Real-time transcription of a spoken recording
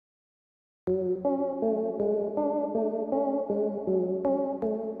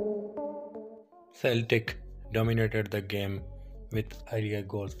Celtic dominated the game with earlier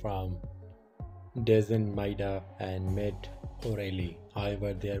goals from Dejan Maida and Matt O'Reilly.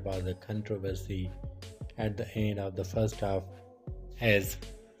 However, there was a controversy at the end of the first half as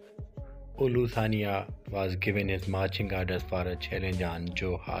Olusanya was given his marching orders for a challenge on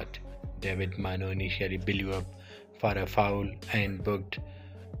Joe Hart. David Mano initially blew up for a foul and booked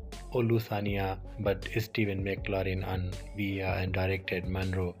Olusanya, but Stephen McLaurin on VAR and directed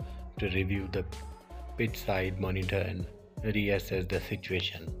Monroe to review the pitch side monitor and reassess the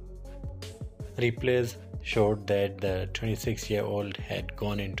situation. Replays showed that the 26-year-old had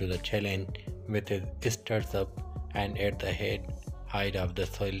gone into the challenge with his studs up and at the head height of the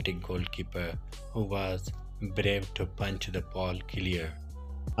Celtic goalkeeper, who was brave to punch the ball clear.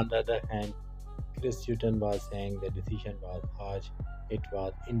 On the other hand, Chris Sutton was saying the decision was harsh, it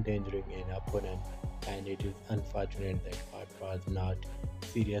was endangering an opponent, and it is unfortunate that Hart was not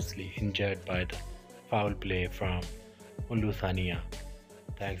seriously injured by the foul play from Olusanya.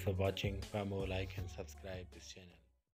 Thanks for watching. For more, like and subscribe this channel.